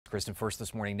Kristen, first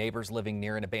this morning, neighbors living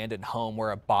near an abandoned home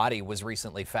where a body was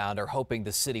recently found are hoping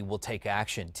the city will take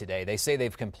action today. They say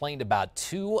they've complained about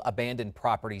 2 abandoned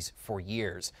properties for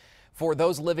years. For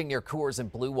those living near Coors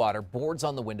and Blue Water, boards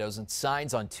on the windows and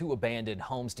signs on 2 abandoned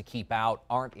homes to keep out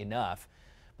aren't enough.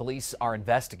 Police are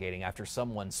investigating after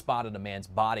someone spotted a man's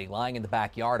body lying in the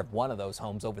backyard of one of those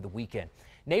homes over the weekend.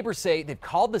 Neighbors say they've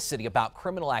called the city about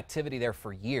criminal activity there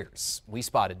for years. We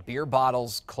spotted beer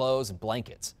bottles, clothes, and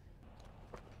blankets.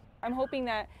 I'm hoping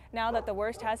that now that the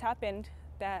worst has happened,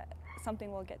 that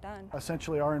something will get done.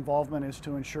 Essentially, our involvement is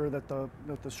to ensure that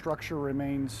the structure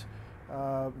remains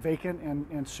vacant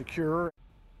and secure.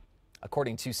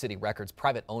 According to city records,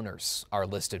 private owners are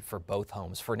listed for both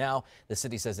homes. For now, the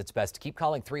city says it's best to keep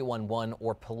calling 311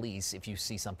 or police if you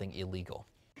see something illegal.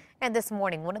 And this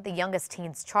morning, one of the youngest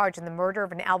teens charged in the murder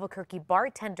of an Albuquerque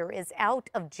bartender is out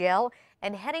of jail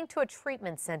and heading to a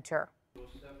treatment center.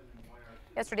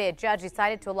 Yesterday, a judge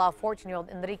decided to allow 14-year-old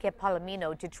Enrique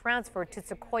Palomino to transfer to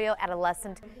Sequoia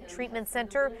Adolescent Treatment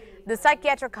Center, the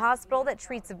psychiatric hospital that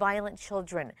treats violent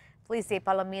children. Police say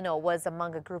Palomino was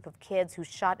among a group of kids who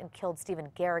shot and killed Stephen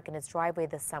Garrick in his driveway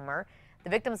this summer. The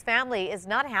victim's family is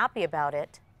not happy about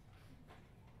it.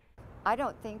 I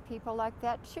don't think people like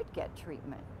that should get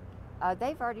treatment.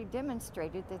 They've already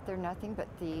demonstrated that they're nothing but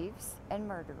thieves and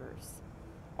murderers,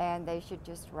 and they should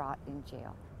just rot in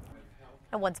jail.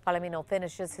 And once Palomino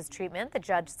finishes his treatment, the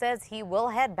judge says he will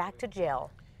head back to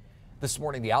jail. This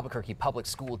morning, the Albuquerque Public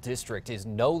School District is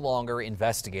no longer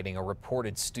investigating a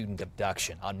reported student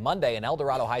abduction. On Monday, an El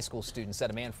Dorado High School student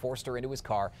said a man forced her into his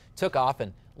car, took off,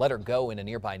 and let her go in a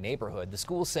nearby neighborhood. The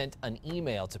school sent an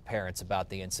email to parents about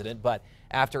the incident, but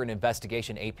after an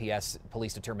investigation, APS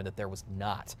police determined that there was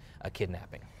not a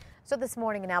kidnapping. So this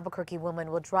morning, an Albuquerque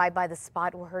woman will drive by the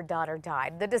spot where her daughter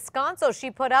died. The descanso she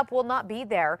put up will not be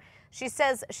there. She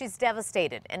says she's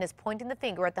devastated and is pointing the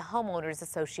finger at the Homeowners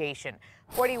Association.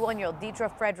 41-year-old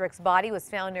Deidre Frederick's body was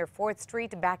found near 4th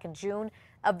Street back in June,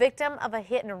 a victim of a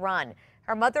hit and run.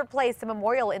 Her mother placed a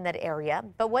memorial in that area,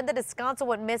 but when the descanso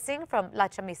went missing from La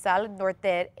Chamizal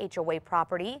Norte HOA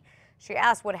property, she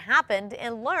asked what happened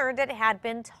and learned it had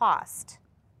been tossed.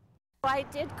 I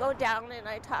did go down and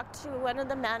I talked to one of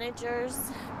the managers,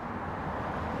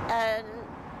 and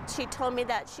she told me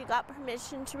that she got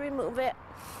permission to remove it.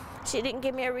 She didn't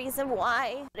give me a reason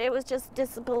why. It was just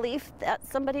disbelief that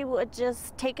somebody would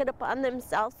just take it upon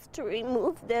themselves to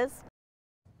remove this.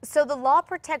 So the law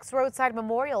protects roadside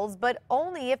memorials, but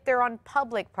only if they're on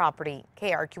public property.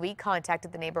 KRQE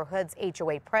contacted the neighborhood's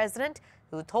HOA president,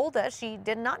 who told us she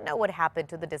did not know what happened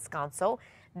to the descanso,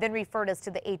 then referred us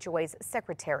to the HOA's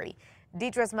secretary.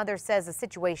 Deidre's mother says the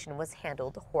situation was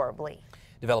handled horribly.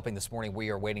 Developing this morning, we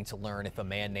are waiting to learn if a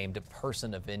man named a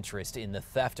person of interest in the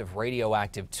theft of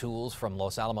radioactive tools from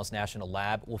Los Alamos National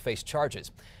Lab will face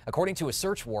charges. According to a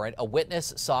search warrant, a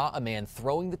witness saw a man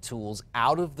throwing the tools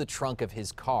out of the trunk of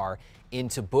his car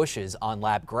into bushes on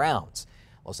lab grounds.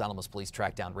 Los Alamos police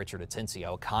tracked down Richard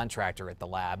Atencio, a contractor at the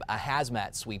lab. A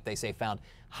hazmat sweep, they say, found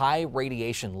high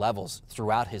radiation levels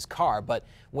throughout his car. But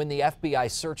when the FBI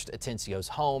searched Atencio's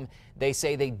home, they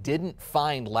say they didn't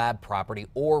find lab property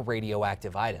or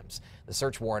radioactive items. The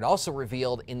search warrant also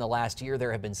revealed in the last year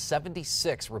there have been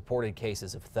 76 reported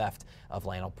cases of theft of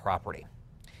landfill property.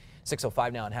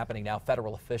 6:05 now and happening now.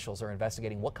 Federal officials are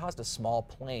investigating what caused a small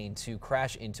plane to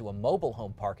crash into a mobile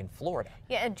home park in Florida.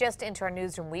 Yeah, and just into our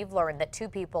newsroom, we've learned that 2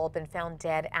 people have been found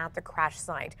dead at the crash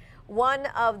site. One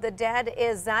of the dead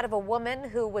is that of a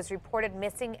woman who was reported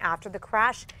missing after the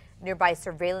crash. Nearby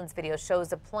surveillance video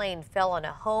shows a plane fell on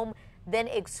a home, then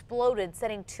exploded,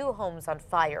 setting 2 homes on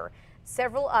fire.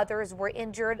 Several others were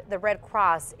injured. The Red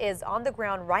Cross is on the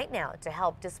ground right now to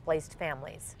help displaced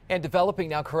families. And developing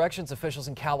now, corrections officials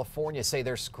in California say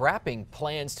they're scrapping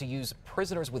plans to use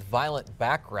prisoners with violent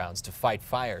backgrounds to fight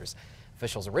fires.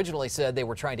 Officials originally said they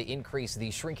were trying to increase the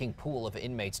shrinking pool of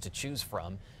inmates to choose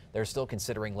from. They're still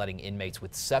considering letting inmates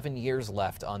with 7 years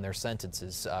left on their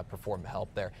sentences perform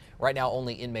help there. Right now,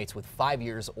 only inmates with 5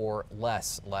 years or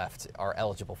less left are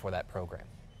eligible for that program.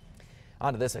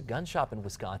 On to this, a gun shop in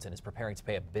Wisconsin is preparing to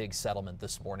pay a big settlement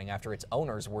this morning after its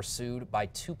owners were sued by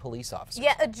 2 police officers.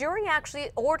 Yeah, a jury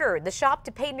actually ordered the shop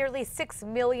to pay nearly $6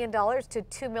 million to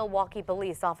 2 Milwaukee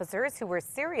police officers who were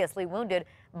seriously wounded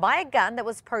by a gun that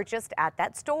was purchased at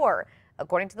that store.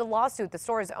 According to the lawsuit, the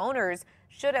store's owners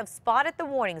should have spotted the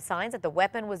warning signs that the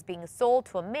weapon was being sold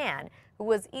to a man who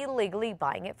was illegally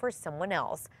buying it for someone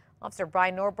else. Officer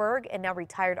Brian Norberg and now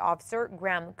retired officer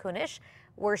Graham Kunish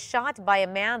were shot by a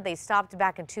man they stopped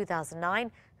back in 2009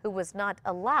 who was not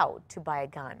allowed to buy a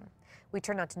gun. We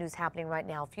turn on to news happening right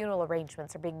now. Funeral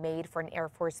arrangements are being made for an Air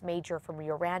Force major from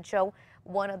Rio Rancho,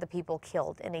 one of the people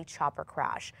killed in a chopper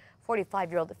crash.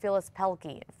 45-year-old Phyllis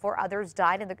Pelkey and 4 others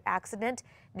died in the accident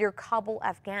near Kabul,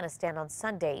 Afghanistan on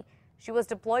Sunday. She was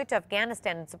deployed to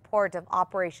Afghanistan in support of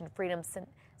Operation Freedom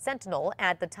Sentinel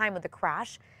at the time of the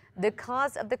crash. The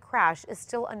cause of the crash is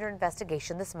still under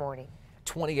investigation this morning.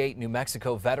 28 New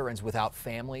Mexico veterans without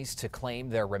families to claim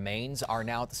their remains are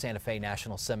now at the Santa Fe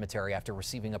National Cemetery after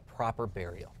receiving a proper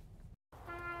burial.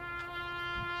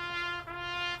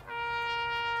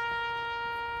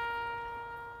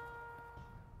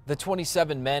 The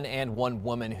 27 men and 1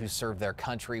 woman who served their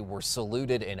country were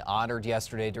saluted and honored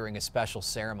yesterday during a special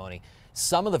ceremony.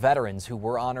 Some of the veterans who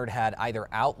were honored had either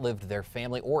outlived their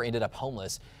family or ended up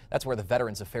homeless. That's where the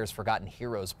Veterans Affairs Forgotten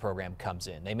Heroes program comes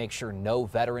in. They make sure no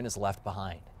veteran is left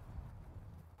behind.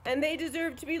 And they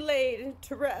deserve to be laid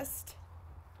to rest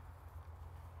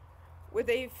with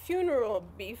a funeral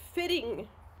befitting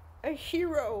a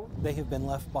hero. They have been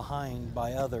left behind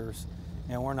by others,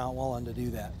 and we're not willing to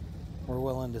do that. We're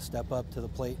willing to step up to the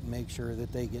plate and make sure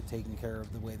that they get taken care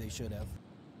of the way they should have.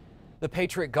 The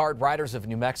Patriot Guard Riders of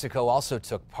New Mexico also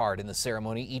took part in the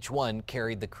ceremony. Each one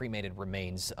carried the cremated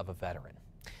remains of a veteran.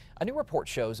 A new report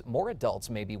shows more adults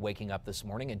may be waking up this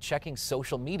morning and checking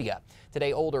social media.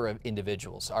 Today, older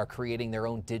individuals are creating their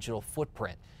own digital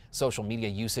footprint. Social media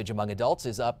usage among adults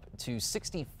is up to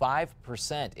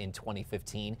 65% in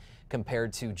 2015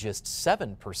 compared to just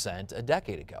 7% a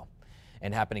decade ago.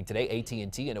 And happening today,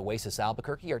 AT&T and Oasis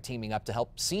Albuquerque are teaming up to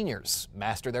help seniors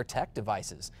master their tech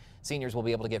devices. Seniors will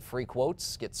be able to get free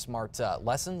quotes, get smart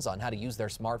lessons on how to use their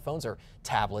smartphones or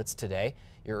tablets today.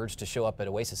 You're urged to show up at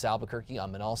Oasis Albuquerque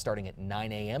on Manal starting at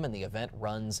 9 a.m. and the event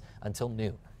runs until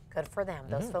noon. Good for them.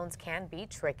 Those phones can be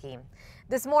tricky.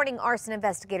 This morning, arson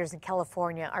investigators in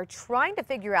California are trying to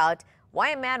figure out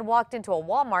why a man walked into a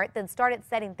Walmart, then started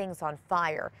setting things on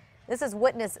fire. This is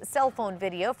witness cell phone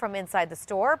video from inside the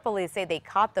store. Police say they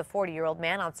caught the 40-year-old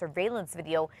man on surveillance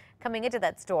video coming into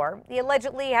that store. He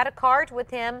allegedly had a cart with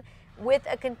him with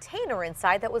a container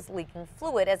inside that was leaking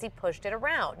fluid as he pushed it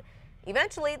around.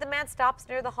 Eventually, the man stops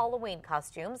near the Halloween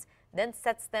costumes, then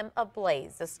sets them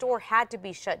ablaze. The store had to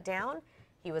be shut down.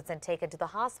 He was then taken to the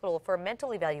hospital for a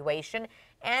mental evaluation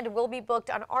and will be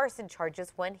booked on arson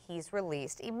charges when he's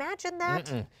released. Imagine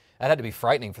that. That had to be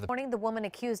frightening for the morning. The woman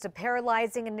accused of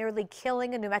paralyzing and nearly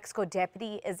killing a New Mexico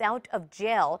deputy is out of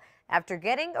jail after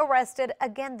getting arrested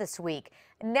again this week.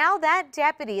 Now that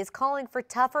deputy is calling for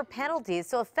tougher penalties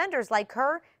so offenders like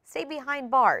her stay behind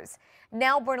bars.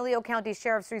 Now Bernalillo County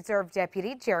Sheriff's Reserve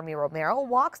Deputy Jeremy Romero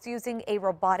walks using a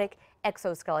robotic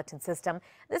exoskeleton system.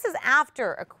 This is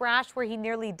after a crash where he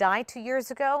nearly died 2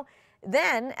 years ago.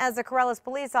 Then, as a Corrales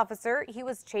police officer, he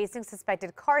was chasing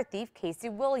suspected car thief Casey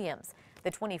Williams.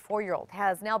 The 24-year-old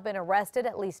has now been arrested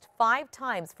at least 5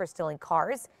 times for stealing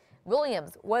cars.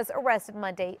 Williams was arrested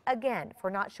Monday again for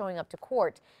not showing up to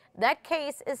court. That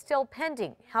case is still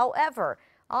pending. However,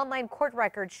 online court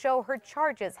records show her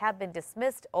charges have been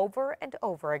dismissed over and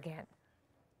over again.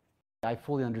 I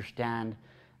fully understand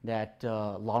that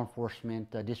law enforcement,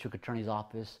 district attorney's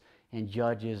office, and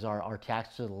judges are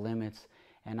taxed to the limits,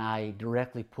 and I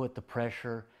directly put the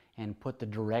pressure and put the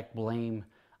direct blame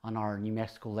on our New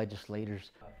Mexico legislators.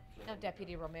 Now,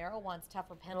 Deputy Romero wants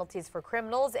tougher penalties for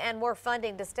criminals and more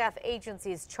funding to staff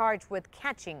agencies charged with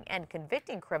catching and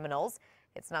convicting criminals.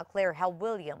 It's not clear how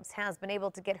Williams has been able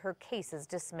to get her cases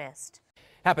dismissed.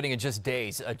 Happening in just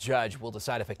days, a judge will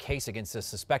decide if a case against a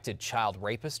suspected child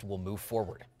rapist will move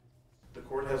forward. The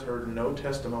court has heard no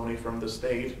testimony from the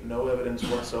state, no evidence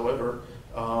whatsoever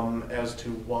as to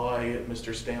why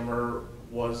Mr. Stammer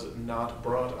was not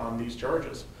brought on these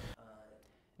charges.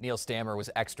 Neil Stammer was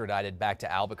extradited back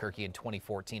to Albuquerque in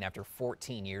 2014 after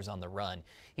 14 years on the run.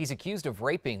 He's accused of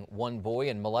raping one boy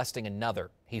and molesting another.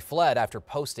 He fled after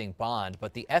posting bond,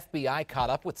 but the FBI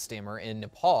caught up with Stammer in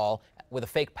Nepal with a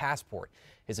fake passport.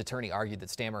 His attorney argued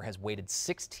that Stammer has waited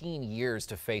 16 years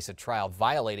to face a trial,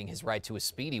 violating his right to a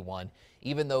speedy one,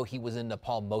 even though he was in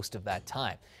Nepal most of that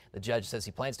time. The judge says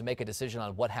he plans to make a decision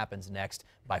on what happens next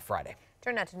by Friday.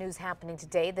 Turn out to news happening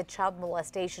today. The child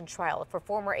molestation trial for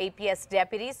former APS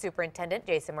Deputy Superintendent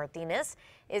Jason Martinez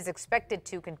is expected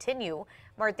to continue.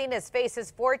 Martinez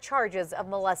faces 4 charges of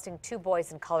molesting 2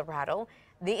 boys in Colorado.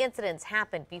 The incidents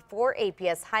happened before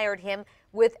APS hired him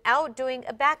without doing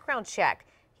a background check.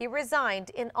 He resigned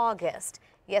in August.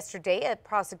 Yesterday, a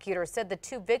prosecutor said the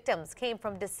 2 victims came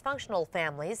from dysfunctional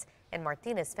families, and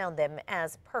Martinez found them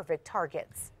as perfect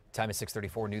targets. Time is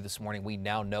 6:34 new this morning. We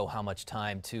now know how much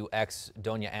time 2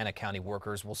 ex-Doña Ana County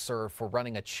workers will serve for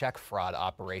running a check fraud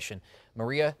operation.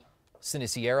 Maria,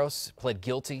 Cinicieros pled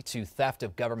guilty to theft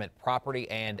of government property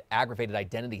and aggravated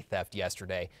identity theft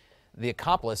yesterday. The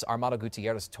accomplice, Armando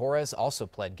Gutierrez Torres, also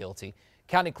pled guilty.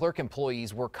 County clerk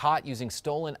employees were caught using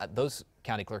stolen identities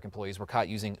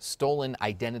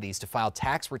to file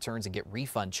tax returns and get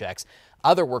refund checks.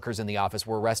 Other workers in the office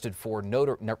were arrested for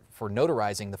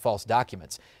notarizing the false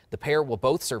documents. The pair will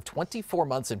both serve 24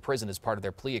 months in prison as part of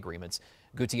their plea agreements.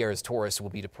 Gutierrez Torres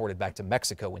will be deported back to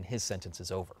Mexico when his sentence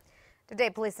is over. Today,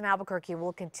 police in Albuquerque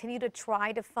will continue to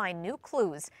try to find new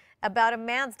clues about a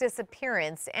man's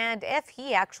disappearance and if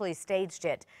he actually staged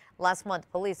it. Last month,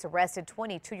 police arrested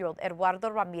 22-year-old Eduardo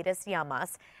Ramirez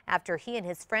Llamas after he and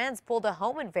his friends pulled a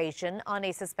home invasion on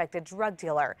a suspected drug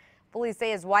dealer. Police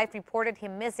say his wife reported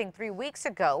him missing 3 weeks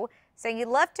ago, saying he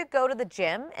left to go to the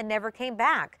gym and never came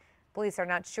back. Police are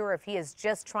not sure if he is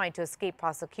just trying to escape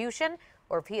prosecution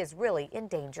or if he is really in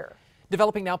danger.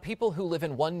 Developing now, people who live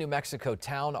in one New Mexico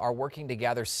town are working to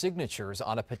gather signatures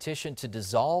on a petition to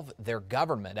dissolve their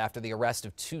government after the arrest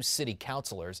of 2 city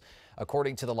councilors.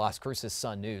 According to the Las Cruces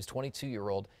Sun News,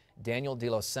 22-year-old Daniel de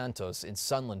los Santos in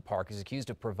Sunland Park is accused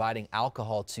of providing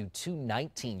alcohol to 2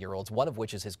 19-year-olds, one of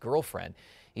which is his girlfriend.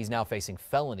 He's now facing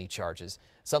felony charges.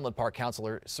 Sunland Park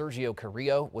Councilor Sergio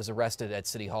Carrillo was arrested at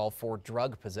City Hall for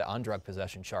drug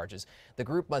possession charges. The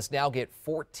group must now get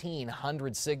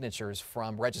 1,400 signatures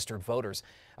from registered voters.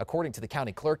 According to the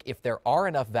county clerk, if there are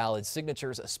enough valid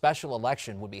signatures, a special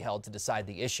election would be held to decide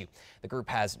the issue. The group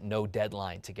has no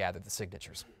deadline to gather the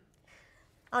signatures.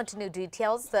 On to new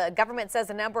details. The government says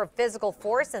the number of physical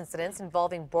force incidents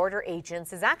involving border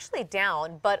agents is actually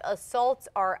down, but assaults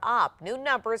are up. New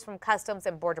numbers from Customs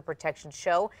and Border Protection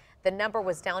show the number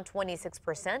was down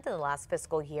 26% in the last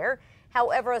fiscal year.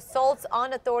 However, assaults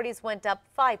on authorities went up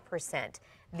 5%.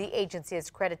 The agency is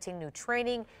crediting new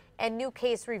training and new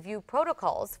case review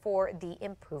protocols for the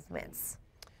improvements.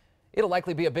 It'll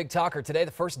likely be a big talker today,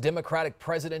 the first Democratic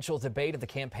presidential debate of the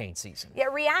campaign season.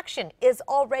 Yet reaction is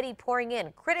already pouring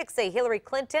in. Critics say Hillary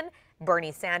Clinton,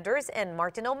 Bernie Sanders, and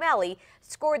Martin O'Malley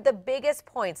scored the biggest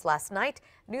points last night.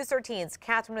 News 13's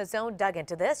Catherine Ozone dug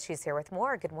into this. She's here with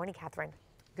more. Good morning, Catherine.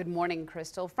 Good morning,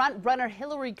 Crystal. Front-runner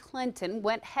Hillary Clinton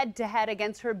went head-to-head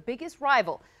against her biggest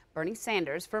rival, Bernie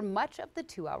Sanders, for much of the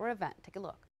 2-hour event. Take a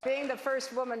look. Being the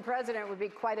first woman president would be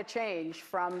quite a change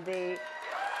from the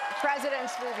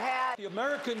presidents we've had. The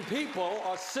American people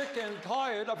are sick and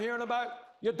tired of hearing about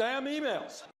your damn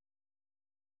emails.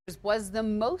 Was the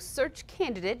most searched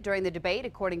candidate during the debate,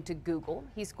 according to Google.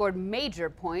 He scored major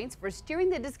points for steering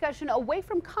the discussion away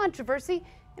from controversy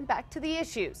and back to the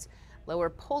issues. Lower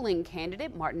polling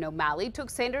candidate Martin O'Malley took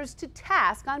Sanders to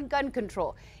task on gun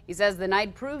control. He says the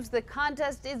night proves the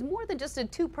contest is more than just a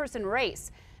 2-person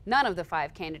race. None of the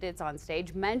 5 candidates on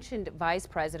stage mentioned Vice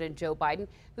President Joe Biden,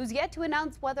 who's yet to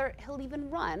announce whether he'll even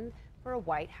run for a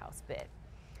White House bid.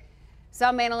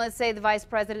 Some analysts say the vice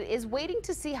president is waiting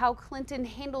to see how Clinton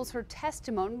handles her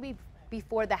testimony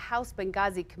before the House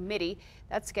Benghazi committee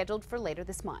that's scheduled for later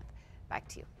this month. Back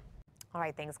to you. All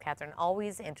right, thanks, Catherine.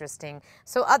 Always interesting.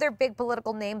 So other big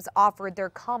political names offered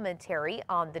their commentary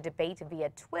on the debate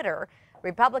via Twitter.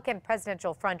 Republican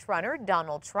presidential frontrunner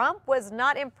Donald Trump was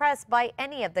not impressed by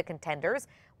any of the contenders,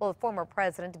 while former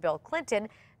President Bill Clinton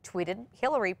tweeted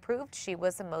Hillary proved she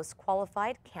was the most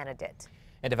qualified candidate.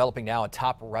 And developing now, a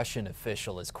top Russian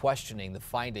official is questioning the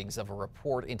findings of a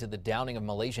report into the downing of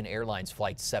Malaysian Airlines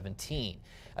Flight 17.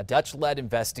 A Dutch-led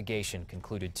investigation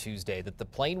concluded Tuesday that the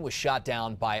plane was shot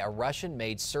down by a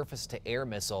Russian-made surface-to-air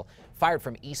missile fired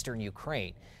from eastern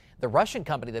Ukraine. The Russian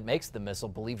company that makes the missile,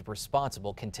 believed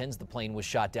responsible, contends the plane was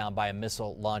shot down by a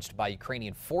missile launched by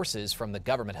Ukrainian forces from the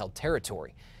government-held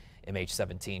territory.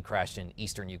 MH17 crashed in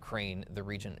eastern Ukraine,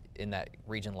 in that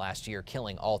region last year,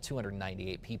 killing all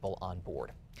 298 people on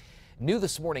board. New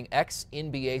this morning,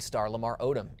 ex-NBA star Lamar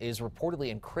Odom is reportedly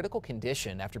in critical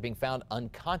condition after being found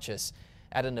unconscious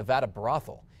at a Nevada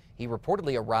brothel. He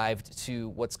reportedly arrived to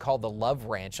what's called the Love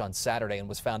Ranch on Saturday and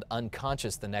was found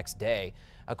unconscious the next day.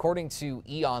 According to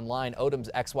E! Online, Odom's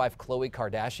ex-wife Khloe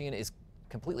Kardashian is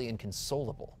completely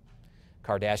inconsolable.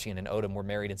 Kardashian and Odom were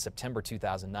married in September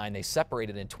 2009. They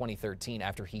separated in 2013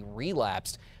 after he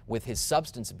relapsed with his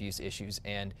substance abuse issues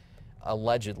and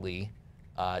allegedly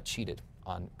cheated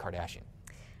on Kardashian.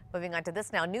 Moving on to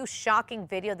this now. New shocking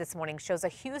video this morning shows a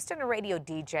Houston radio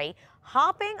DJ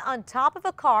hopping on top of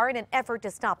a car in an effort to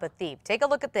stop a thief. Take a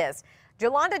look at this.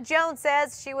 Jolanda Jones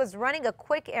says she was running a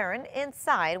quick errand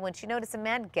inside when she noticed a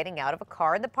man getting out of a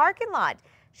car in the parking lot.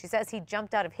 She says he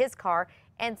jumped out of his car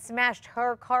and smashed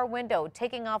her car window,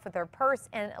 taking off with her purse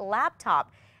and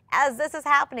laptop. As this is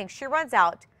happening, she runs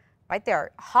out right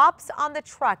there, hops on the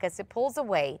truck as it pulls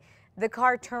away. The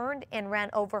car turned and ran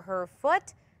over her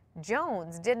foot,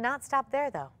 Jones did not stop there,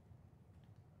 though.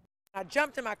 I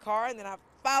jumped in my car and then I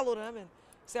followed them, and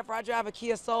except for I drive a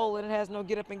Kia Soul and it has no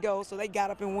get up and go, so they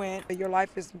got up and went. Your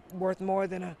life is worth more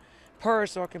than a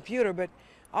purse or a computer, but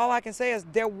all I can say is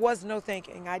there was no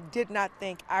thinking. I did not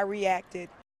think. I reacted.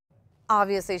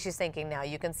 Obviously, she's thinking now.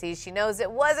 You can see she knows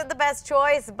it wasn't the best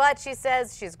choice, but she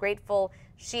says she's grateful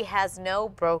she has no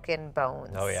broken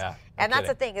bones. Oh, yeah. And that's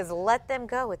the thing, is let them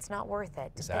go. It's not worth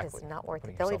it. Exactly. It is not worth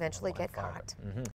Putting it. They'll yourself on the eventually line get of fire. caught.